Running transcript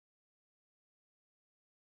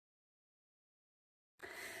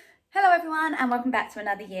Hello everyone and welcome back to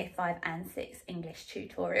another Year 5 and 6 English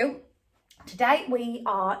tutorial. Today we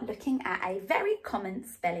are looking at a very common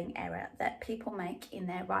spelling error that people make in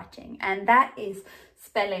their writing, and that is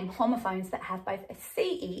spelling homophones that have both a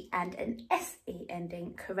CE and an SE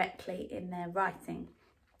ending correctly in their writing.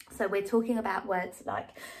 So we're talking about words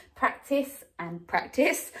like practice and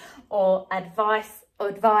practice, or advice, or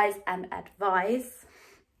advise and advise.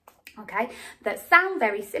 Okay, that sound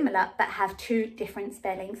very similar but have two different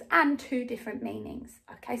spellings and two different meanings.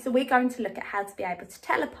 Okay, so we're going to look at how to be able to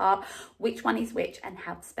tell apart which one is which and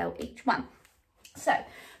how to spell each one. So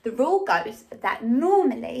the rule goes that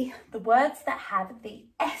normally the words that have the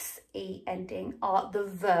SE ending are the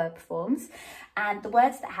verb forms, and the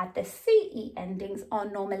words that have the CE endings are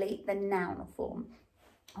normally the noun form.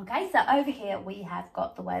 Okay, so over here we have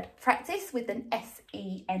got the word practice with an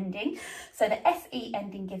SE ending. So the SE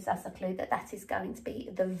ending gives us a clue that that is going to be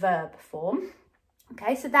the verb form.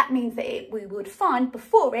 Okay, so that means that we would find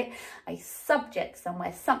before it a subject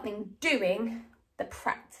somewhere, something doing the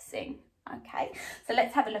practicing. Okay, so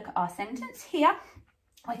let's have a look at our sentence here.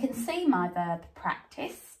 I can see my verb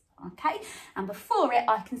practice, okay, and before it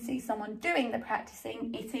I can see someone doing the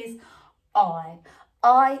practicing. It is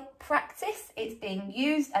I practice. It's being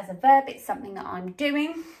used as a verb. It's something that I'm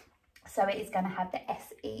doing. So it is going to have the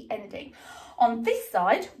SE ending. On this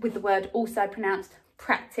side, with the word also pronounced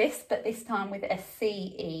practice, but this time with a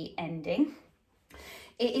CE ending,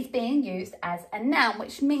 it is being used as a noun,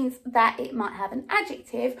 which means that it might have an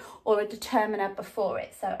adjective or a determiner before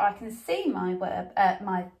it. So I can see my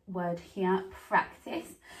word here,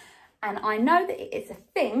 practice, and I know that it is a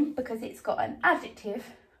thing because it's got an adjective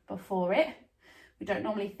before it. We don't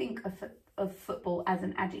normally think of football as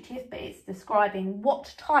an adjective, but it's describing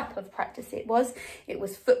what type of practice it was. It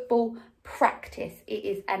was football practice. It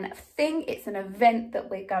is a thing, it's an event that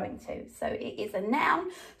we're going to. So it is a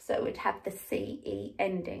noun, so it would have the CE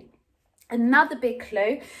ending. Another big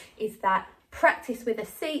clue is that practice with a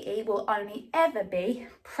CE will only ever be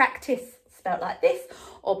practice spelled like this,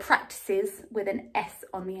 or practices with an S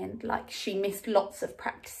on the end, like she missed lots of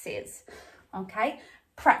practices. Okay.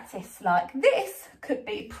 Practice like this could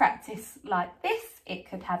be practice like this. It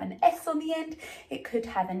could have an S on the end. It could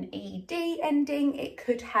have an ED ending.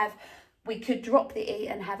 We could drop the E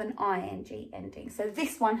and have an ING ending. So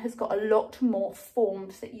this one has got a lot more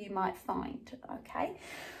forms that you might find. Okay,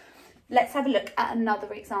 let's have a look at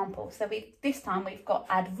another example. So this time we've got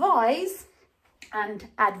advise and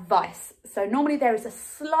advice. So normally there is a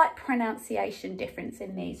slight pronunciation difference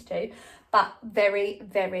in these two, but very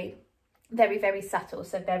subtle,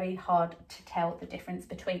 so very hard to tell the difference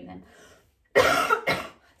between them.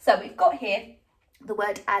 So we've got here the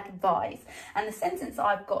word advise, and the sentence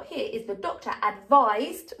I've got here is the doctor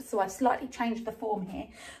advised, so I've slightly changed the form here.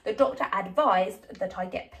 The doctor advised that I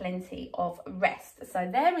get plenty of rest. So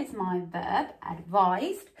there is my verb,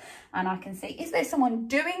 advised, and I can see, is there someone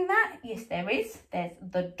doing that? Yes, there is. There's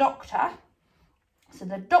the doctor. So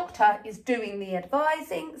the doctor is doing the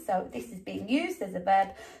advising, so this is being used as a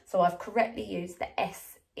verb, so I've correctly used the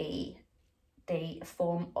SED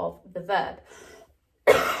form of the verb.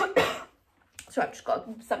 So I've just got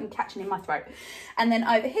something catching in my throat. And then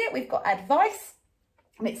over here we've got advice,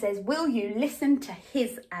 and it says, will you listen to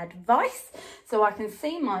his advice? So I can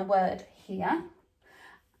see my word here,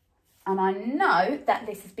 and I know that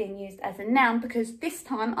this is being used as a noun because this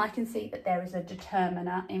time I can see that there is a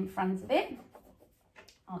determiner in front of it.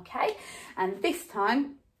 Okay, and this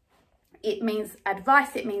time it means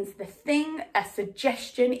advice, it means the thing, a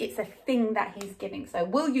suggestion, it's a thing that he's giving. So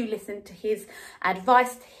will you listen to his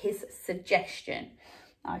advice, his suggestion?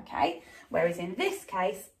 Okay, whereas in this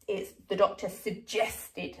case, it's the doctor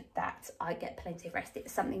suggested that I get plenty of rest.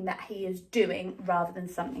 It's something that he is doing rather than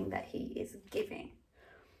something that he is giving.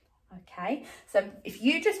 Okay, so if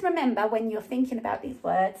you just remember when you're thinking about these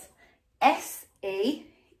words, SE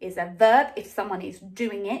is a verb if someone is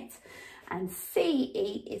doing it, and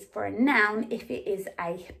CE is for a noun if it is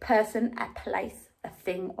a person, a place, a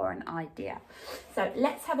thing, or an idea. So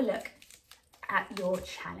let's have a look at your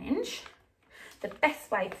challenge. The best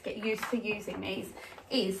way to get used to using these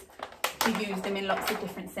is to use them in lots of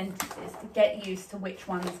different sentences to get used to which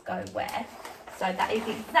ones go where. So that is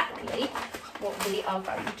exactly what we are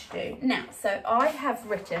going to do now. So I have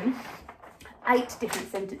written 8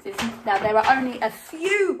 different sentences. Now there are only a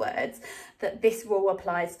few words that this rule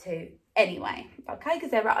applies to anyway, okay,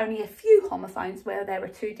 because there are only a few homophones where there are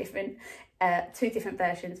two different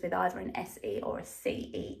versions with either an SE or a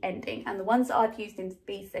CE ending, and the ones that I've used in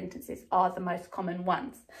these sentences are the most common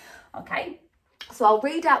ones. Okay, So I'll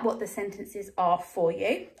read out what the sentences are for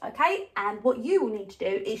you, okay? And what you will need to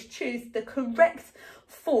do is choose the correct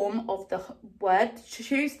form of the word,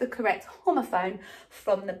 choose the correct homophone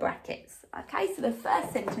from the brackets, okay? So the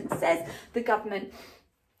first sentence says, the government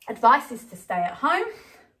advises to stay at home.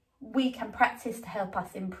 We can practice to help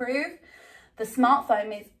us improve. The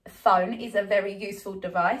smartphone is a very useful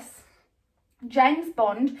device. James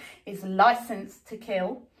Bond is licensed to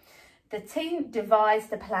kill. The team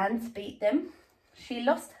devised a plan to beat them. She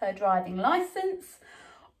lost her driving licence.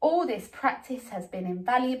 All this practice has been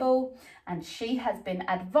invaluable and she has been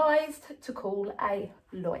advised to call a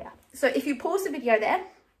lawyer. So if you pause the video there,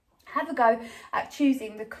 have a go at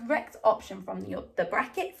choosing the correct option from the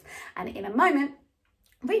brackets, and in a moment,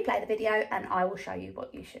 replay the video and I will show you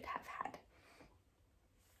what you should have had.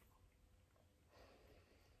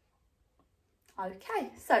 Okay,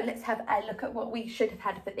 so let's have a look at what we should have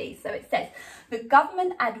had for these. So it says, the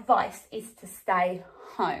government advice is to stay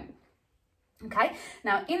home. Okay,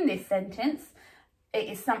 now in this sentence, it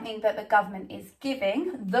is something that the government is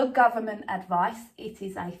giving. The government advice, it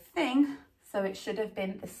is a thing, so it should have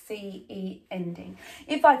been the CE ending.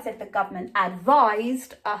 If I'd said the government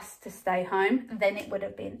advised us to stay home, then it would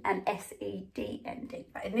have been an SED ending.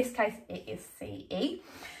 But in this case, it is CE.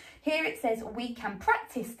 Here it says, we can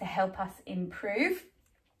practice to help us improve.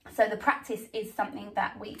 So the practice is something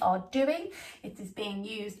that we are doing. It is being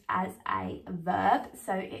used as a verb,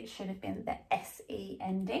 so it should have been the SE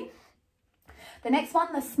ending. The next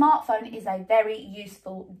one, the smartphone is a very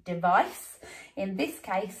useful device. In this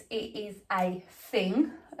case, it is a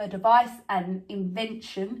thing, a device, an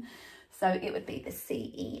invention, so it would be the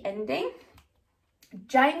CE ending.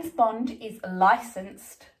 James Bond is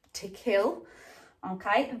licensed to kill.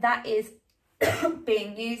 Okay, that is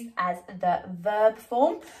being used as the verb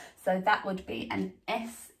form, so that would be an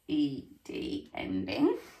SED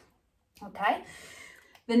ending. Okay,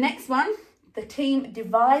 the next one, the team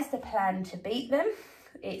devised a plan to beat them.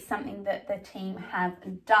 It's something that the team have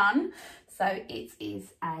done, so it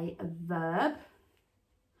is a verb,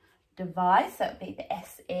 devise, so it would be the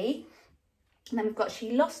SE. And then we've got,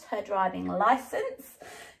 she lost her driving licence.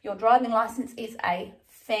 Your driving licence is a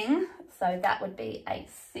thing, so that would be a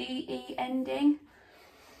CE ending.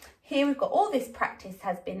 Here we've got, all this practice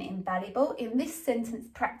has been invaluable. In this sentence,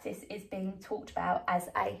 practice is being talked about as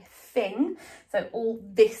a thing, so all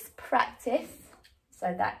this practice,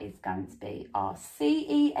 so that is going to be our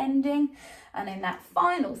CE ending. And in that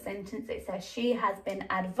final sentence, it says she has been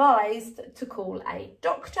advised to call a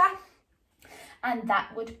doctor, and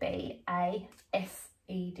that would be a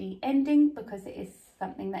SED ending because it is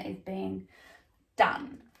something that is being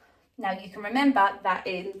done. Now you can remember that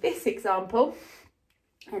in this example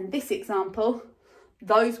and this example,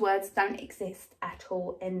 those words don't exist at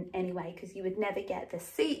all in any way, because you would never get the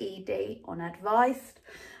CED on advised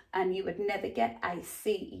and you would never get a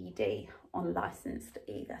CED on licensed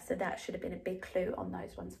either. So that should have been a big clue on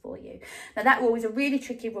those ones for you. Now that rule is a really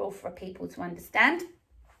tricky rule for people to understand.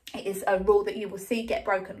 It is a rule that you will see get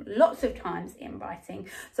broken lots of times in writing.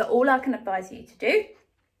 So all I can advise you to do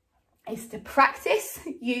is to practice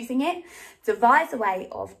using it, devise a way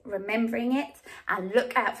of remembering it, and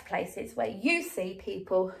look out for places where you see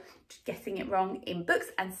people getting it wrong in books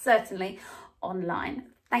and certainly online.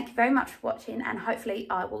 Thank you very much for watching, and hopefully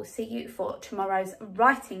I will see you for tomorrow's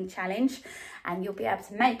writing challenge and you'll be able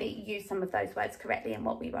to maybe use some of those words correctly in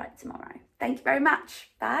what we write tomorrow. Thank you very much.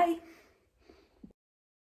 Bye.